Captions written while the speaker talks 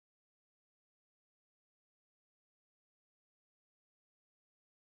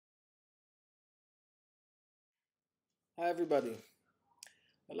Hi everybody.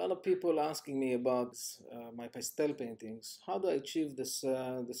 A lot of people asking me about my pastel paintings. How do I achieve this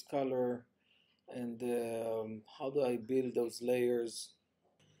color, and how do I build those layers,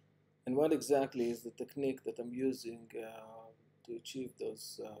 and what exactly is the technique that I'm using to achieve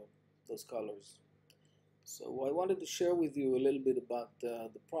those colors? So I wanted to share with you a little bit about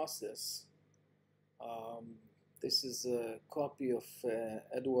the process. Um, this is a copy of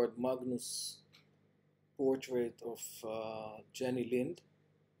Eduard Magnus' portrait of Jenny Lind.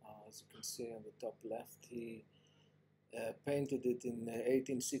 As you can see on the top left, he painted it in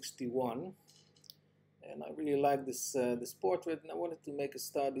 1861, and I really like this portrait, and I wanted to make a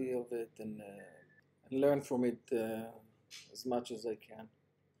study of it and learn from it as much as I can.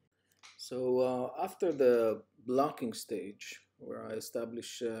 So after the blocking stage, where I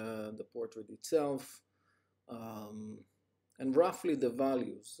establish the portrait itself um, and roughly the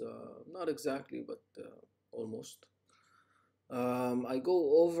values, not exactly, but almost. I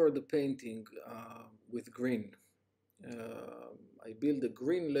go over the painting with green. I build a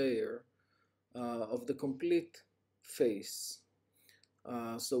green layer of the complete face.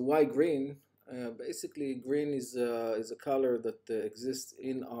 So why green? Basically, green is a color that exists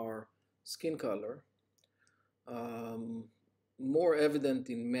in our skin color. Um, More evident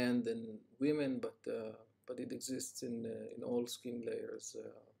in men than women, but it exists in all skin layers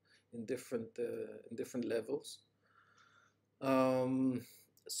in different levels. Um,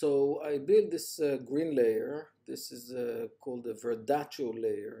 so I build this green layer. This is called the verdaccio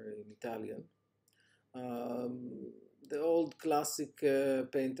layer in Italian. Um, the old classic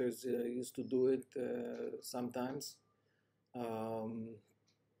painters used to do it sometimes, um,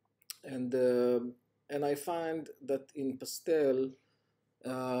 and uh, and I find that in pastel,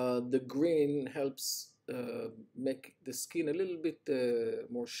 the green helps make the skin a little bit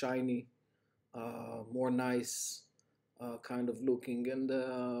more shiny, more nice kind of looking, and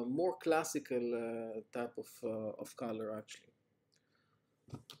more classical type of color actually.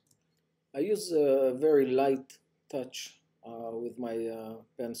 I use a very light touch with my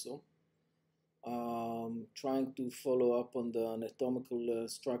pencil, trying to follow up on the anatomical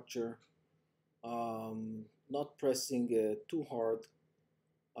structure, not pressing too hard,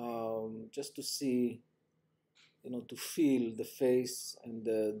 just to see, to feel the face and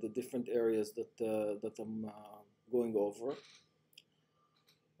the different areas that I'm going over.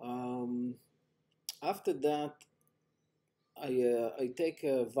 Um, After that, I take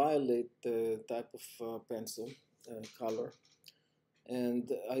a violet type of pencil color,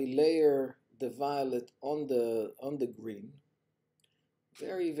 and I layer the violet on the green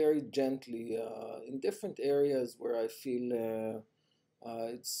very gently in different areas where I feel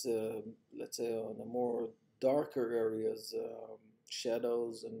it's let's say on the more darker areas,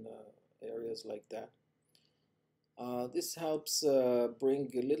 shadows and areas like that. This helps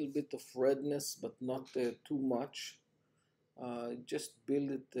bring a little bit of redness, but not too much. Just build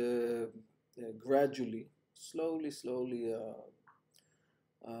it gradually, slowly,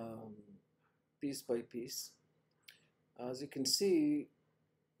 um, piece by piece. As you can see,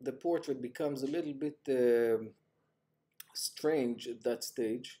 the portrait becomes a little bit strange at that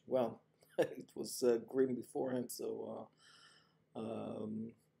stage. Well, it was green beforehand, so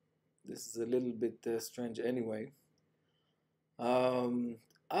this is a little bit strange anyway. Um,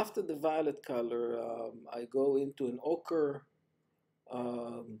 After the violet color, I go into an ochre,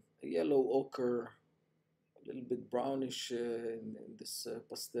 a yellow ochre, a little bit brownish in this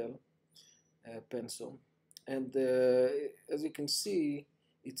pastel pencil. And as you can see,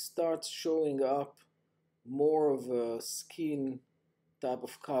 it starts showing up more of a skin type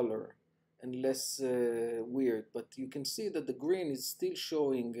of color and less weird. But you can see that the green is still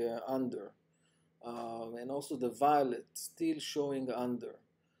showing under. And also the violet still showing under.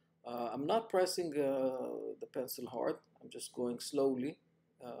 I'm not pressing the pencil hard. I'm just going slowly,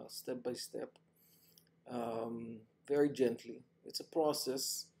 step by step, very gently. It's a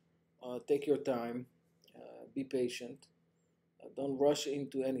process. Take your time. Be patient. Don't rush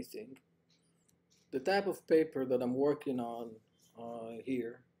into anything. The type of paper that I'm working on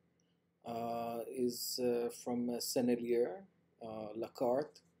here is from Sennelier,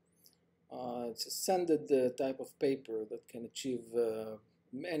 Carte. It's a sanded type of paper that can achieve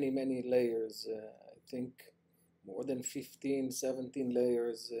many layers. I think more than 15, 17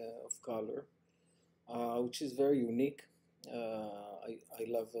 layers of color, which is very unique. I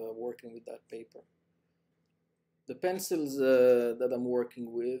love working with that paper. The pencils that I'm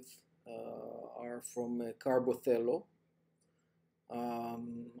working with are from Carbothello.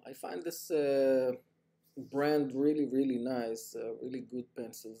 I find this brand really nice, really good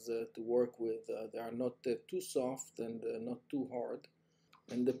pencils to work with. They are not too soft and not too hard,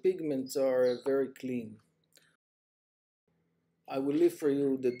 and the pigments are very clean. I will leave for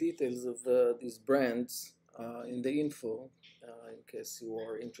you the details of these brands in the info in case you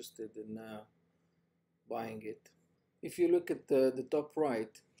are interested in buying it. If you look at the top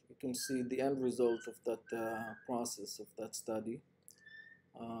right, you can see the end result of that process, of that study.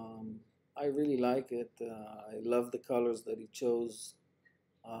 Um, I really like it. I love the colors that he chose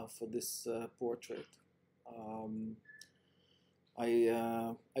for this portrait. Um, I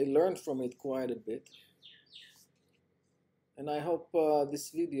learned from it quite a bit, and I hope this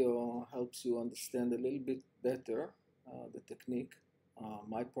video helps you understand a little bit better the technique,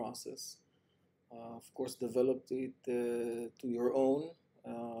 my process. Of course, develop it to your own,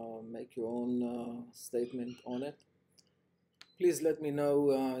 make your own statement on it. Please let me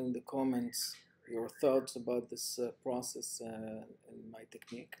know in the comments your thoughts about this process and my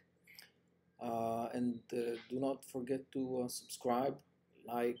technique. And do not forget to subscribe,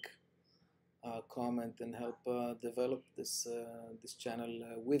 like, comment, and help develop this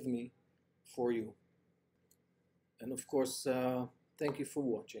channel with me for you. And of course, thank you for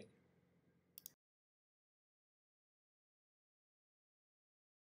watching.